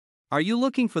Are you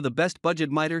looking for the best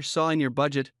budget miter saw in your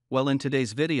budget? Well, in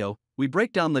today's video, we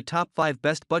break down the top 5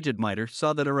 best budget miter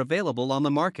saw that are available on the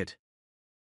market.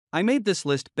 I made this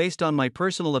list based on my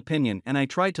personal opinion, and I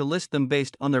tried to list them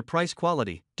based on their price,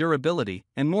 quality, durability,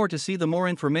 and more to see the more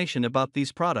information about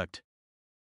these products.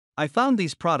 I found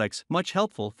these products much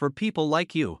helpful for people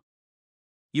like you.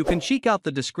 You can check out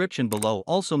the description below.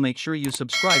 Also make sure you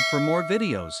subscribe for more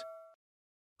videos.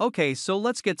 Okay, so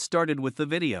let's get started with the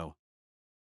video.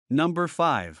 Number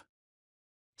 5.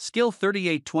 SKIL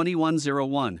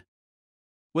 382101.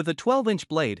 With a 12-inch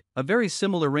blade, a very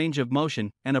similar range of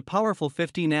motion, and a powerful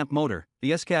 15-amp motor,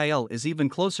 the SKIL is even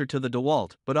closer to the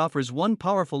DEWALT but offers one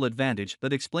powerful advantage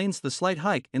that explains the slight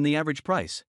hike in the average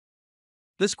price.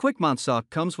 This quick mount saw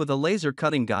comes with a laser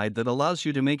cutting guide that allows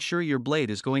you to make sure your blade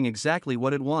is going exactly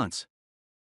what it wants.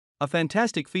 A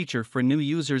fantastic feature for new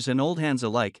users and old hands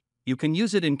alike. You can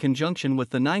use it in conjunction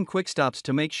with the 9 quick stops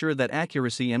to make sure that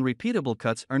accuracy and repeatable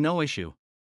cuts are no issue.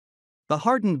 The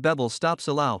hardened bevel stops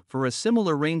allow for a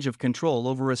similar range of control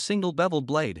over a single bevel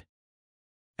blade.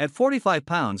 At 45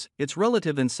 pounds, it's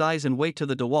relative in size and weight to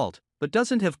the DEWALT, but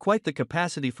doesn't have quite the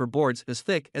capacity for boards as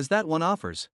thick as that one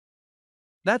offers.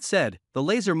 That said, the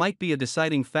laser might be a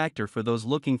deciding factor for those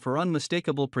looking for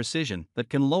unmistakable precision that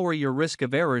can lower your risk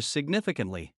of errors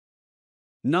significantly.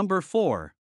 Number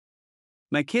 4.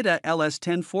 Makita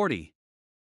LS1040.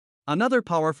 Another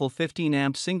powerful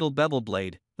 15-amp single bevel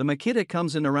blade, the Makita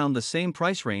comes in around the same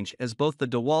price range as both the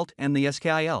DEWALT and the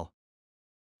SKIL.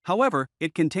 However,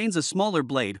 it contains a smaller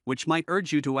blade, which might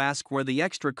urge you to ask where the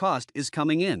extra cost is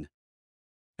coming in.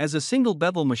 As a single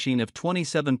bevel machine of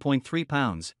 27.3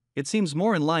 pounds, it seems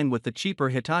more in line with the cheaper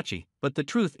Hitachi, but the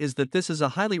truth is that this is a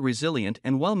highly resilient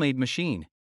and well-made machine.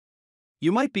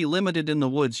 You might be limited in the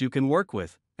woods you can work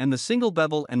with, and the single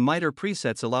bevel and miter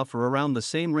presets allow for around the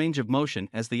same range of motion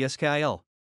as the SKIL.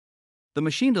 The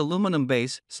machined aluminum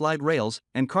base, slide rails,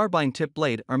 and carbine tip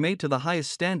blade are made to the highest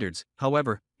standards,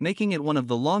 however, making it one of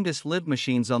the longest-lived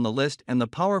machines on the list, and the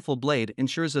powerful blade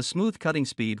ensures a smooth cutting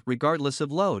speed regardless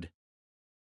of load.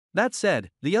 That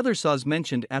said, the other saws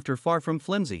mentioned after far from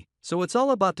flimsy, so it's all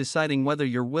about deciding whether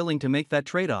you're willing to make that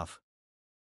trade-off.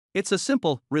 It's a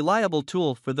simple, reliable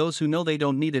tool for those who know they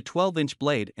don't need a 12-inch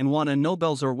blade and want a no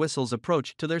bells or whistles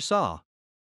approach to their saw.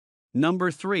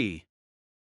 Number 3.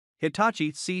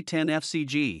 Hitachi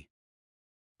C10FCG.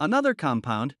 Another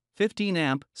compound,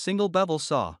 15-amp, single bevel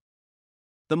saw.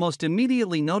 The most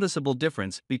immediately noticeable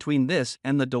difference between this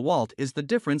and the DEWALT is the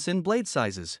difference in blade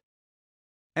sizes.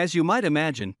 As you might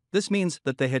imagine, this means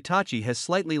that the Hitachi has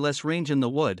slightly less range in the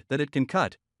wood that it can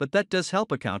cut, but that does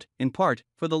help account, in part,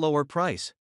 for the lower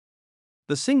price.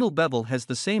 The single bevel has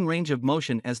the same range of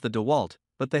motion as the DEWALT,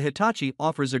 but the Hitachi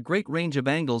offers a great range of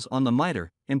angles on the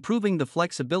miter, improving the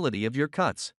flexibility of your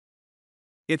cuts.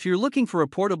 If you're looking for a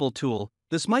portable tool,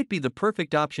 this might be the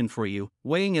perfect option for you,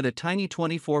 weighing at a tiny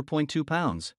 24.2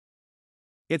 pounds.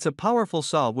 It's a powerful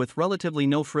saw with relatively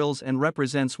no frills and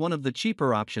represents one of the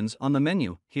cheaper options on the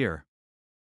menu here.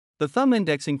 The thumb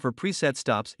indexing for preset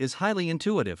stops is highly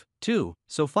intuitive, too,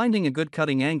 so finding a good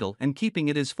cutting angle and keeping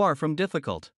it is far from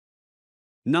difficult.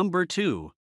 Number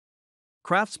 2.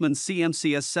 CRAFTSMAN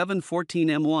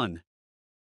CMCS714M1.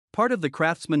 Part of the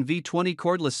CRAFTSMAN V20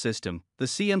 cordless system, the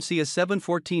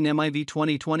CMCS714MI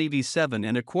V2020 V7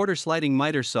 and a quarter sliding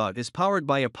miter saw is powered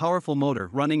by a powerful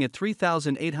motor running at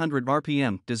 3,800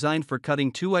 RPM, designed for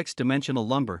cutting 2x dimensional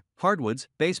lumber, hardwoods,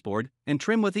 baseboard, and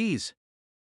trim with ease.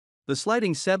 The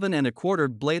sliding 7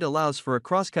 1/4 blade allows for a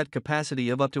crosscut capacity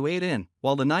of up to 8 in,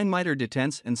 while the 9 miter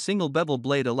detents and single bevel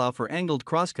blade allow for angled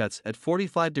crosscuts at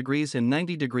 45 degrees and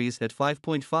 90 degrees at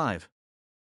 5.5.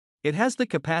 It has the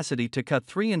capacity to cut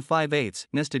 3 5/8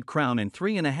 nested crown and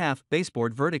 3 1/2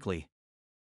 baseboard vertically.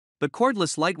 The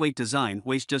cordless lightweight design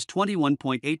weighs just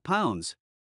 21.8 pounds.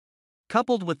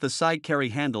 Coupled with the side carry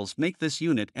handles make this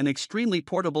unit an extremely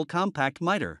portable compact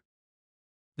miter.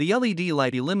 The LED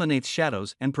light eliminates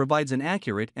shadows and provides an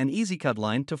accurate and easy cut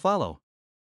line to follow.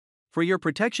 For your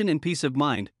protection and peace of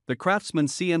mind, the CRAFTSMAN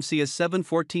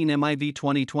CMCS714MI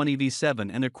V2020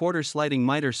 V7 and a quarter sliding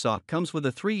miter saw comes with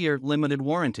a 3-year limited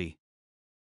warranty.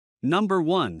 Number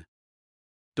 1.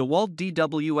 DEWALT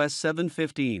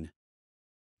DWS715.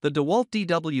 The DEWALT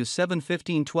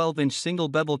DW715 12-inch single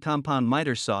bevel compound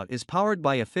miter saw is powered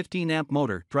by a 15-amp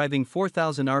motor driving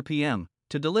 4,000 RPM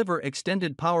to deliver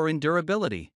extended power and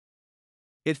durability.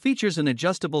 It features an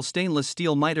adjustable stainless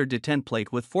steel miter detent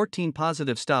plate with 14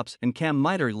 positive stops and cam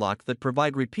miter lock that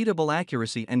provide repeatable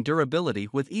accuracy and durability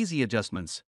with easy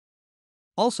adjustments.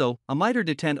 Also, a miter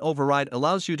detent override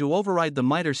allows you to override the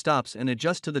miter stops and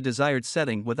adjust to the desired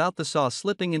setting without the saw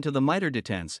slipping into the miter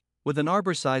detents, with an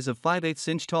arbor size of 5/8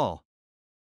 inch tall.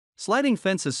 Sliding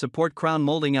fences support crown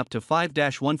molding up to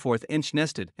 5-1/4 inch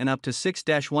nested and up to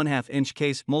 6-1/2 inch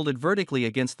case molded vertically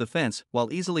against the fence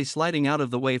while easily sliding out of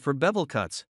the way for bevel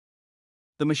cuts.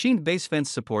 The machined base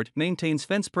fence support maintains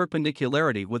fence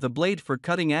perpendicularity with a blade for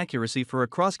cutting accuracy for a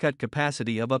crosscut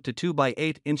capacity of up to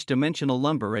 2x8 inch dimensional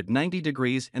lumber at 90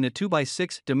 degrees and a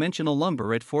 2x6 dimensional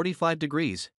lumber at 45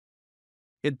 degrees.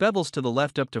 It bevels to the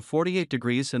left up to 48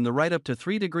 degrees and the right up to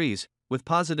 3 degrees, with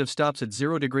positive stops at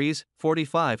 0 degrees,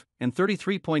 45, and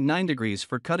 33.9 degrees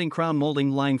for cutting crown molding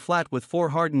lying flat with 4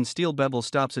 hardened steel bevel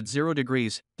stops at 0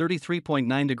 degrees,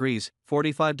 33.9 degrees,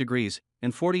 45 degrees,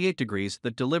 and 48 degrees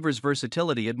that delivers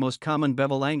versatility at most common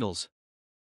bevel angles.